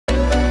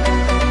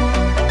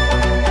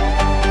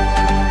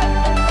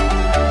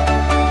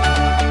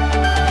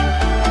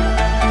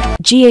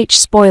GH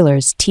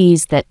spoilers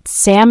tease that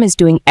Sam is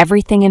doing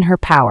everything in her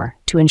power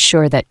to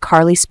ensure that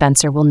Carly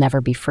Spencer will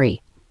never be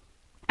free.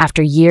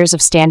 After years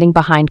of standing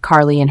behind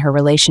Carly in her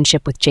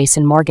relationship with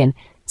Jason Morgan,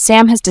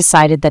 Sam has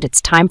decided that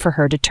it's time for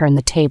her to turn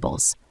the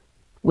tables.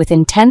 With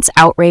intense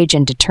outrage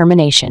and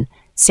determination,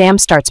 Sam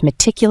starts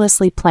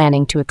meticulously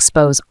planning to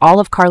expose all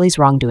of Carly's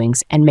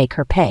wrongdoings and make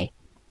her pay.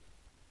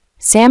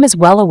 Sam is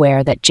well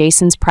aware that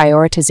Jason's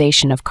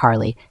prioritization of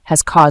Carly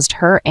has caused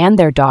her and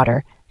their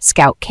daughter,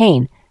 Scout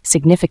Kane,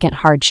 significant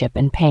hardship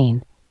and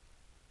pain.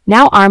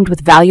 Now armed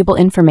with valuable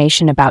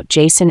information about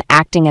Jason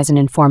acting as an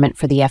informant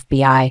for the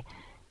FBI,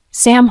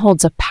 Sam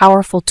holds a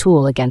powerful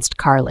tool against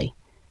Carly.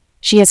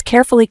 She has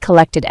carefully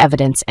collected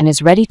evidence and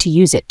is ready to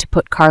use it to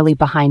put Carly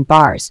behind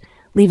bars,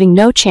 leaving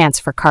no chance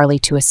for Carly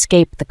to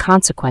escape the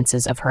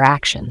consequences of her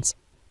actions.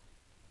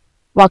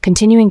 While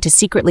continuing to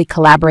secretly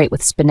collaborate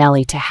with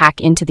Spinelli to hack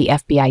into the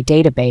FBI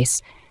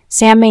database,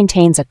 Sam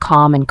maintains a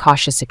calm and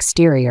cautious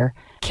exterior,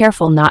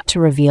 careful not to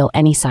reveal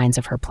any signs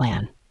of her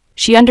plan.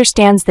 She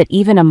understands that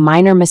even a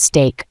minor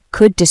mistake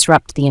could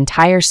disrupt the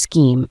entire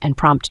scheme and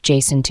prompt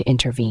Jason to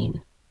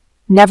intervene.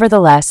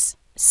 Nevertheless,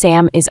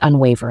 Sam is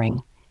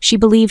unwavering. She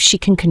believes she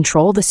can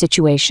control the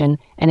situation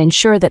and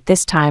ensure that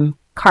this time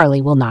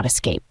Carly will not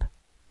escape.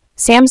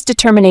 Sam's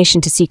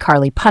determination to see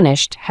Carly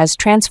punished has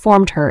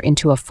transformed her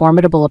into a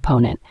formidable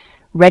opponent,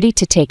 ready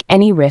to take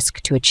any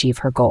risk to achieve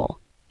her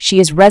goal. She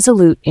is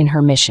resolute in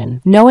her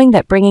mission, knowing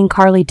that bringing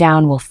Carly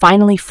down will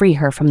finally free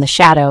her from the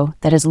shadow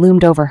that has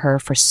loomed over her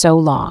for so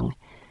long.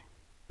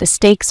 The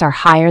stakes are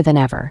higher than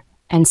ever,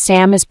 and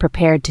Sam is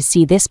prepared to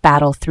see this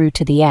battle through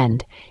to the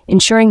end,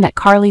 ensuring that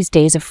Carly's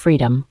days of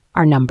freedom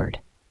are numbered.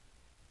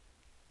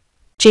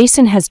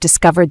 Jason has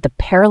discovered the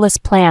perilous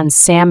plans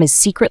Sam is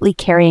secretly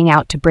carrying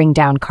out to bring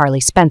down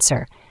Carly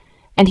Spencer,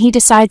 and he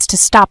decides to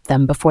stop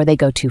them before they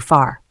go too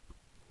far.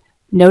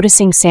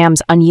 Noticing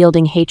Sam's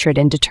unyielding hatred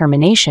and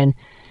determination,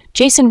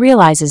 Jason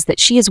realizes that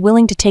she is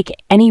willing to take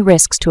any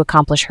risks to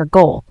accomplish her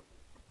goal.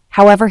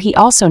 However, he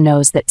also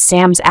knows that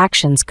Sam's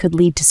actions could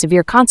lead to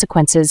severe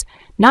consequences,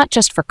 not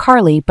just for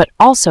Carly, but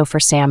also for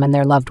Sam and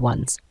their loved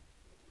ones.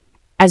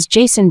 As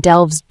Jason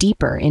delves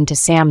deeper into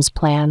Sam's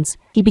plans,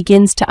 he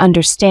begins to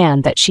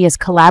understand that she has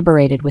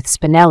collaborated with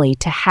Spinelli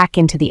to hack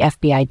into the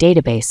FBI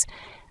database,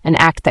 an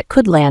act that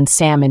could land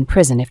Sam in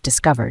prison if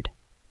discovered.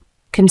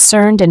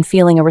 Concerned and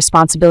feeling a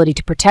responsibility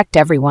to protect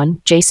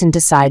everyone, Jason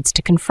decides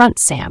to confront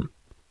Sam.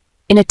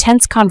 In a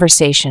tense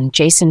conversation,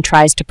 Jason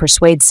tries to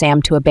persuade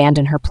Sam to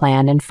abandon her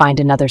plan and find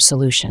another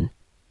solution.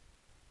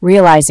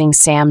 Realizing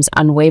Sam's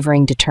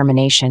unwavering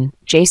determination,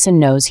 Jason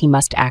knows he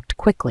must act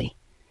quickly.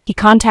 He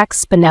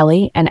contacts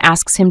Spinelli and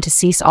asks him to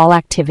cease all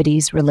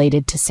activities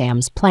related to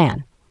Sam's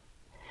plan.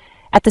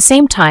 At the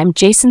same time,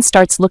 Jason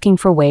starts looking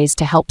for ways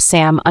to help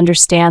Sam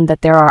understand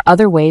that there are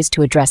other ways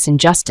to address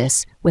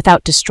injustice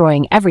without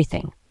destroying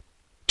everything.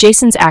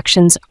 Jason's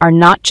actions are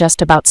not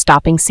just about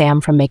stopping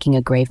Sam from making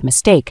a grave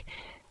mistake.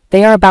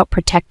 They are about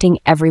protecting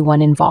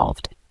everyone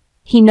involved.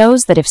 He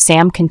knows that if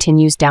Sam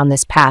continues down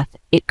this path,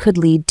 it could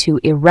lead to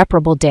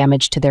irreparable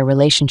damage to their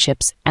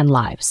relationships and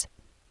lives.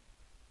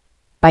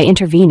 By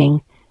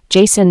intervening,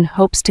 Jason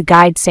hopes to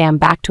guide Sam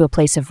back to a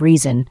place of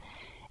reason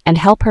and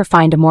help her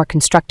find a more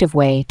constructive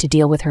way to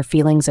deal with her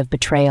feelings of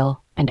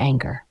betrayal and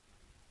anger.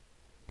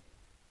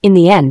 In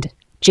the end,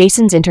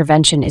 Jason's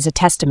intervention is a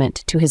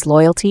testament to his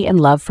loyalty and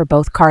love for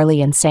both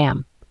Carly and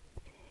Sam.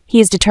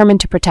 He is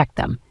determined to protect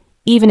them,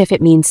 even if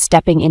it means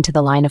stepping into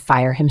the line of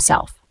fire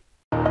himself.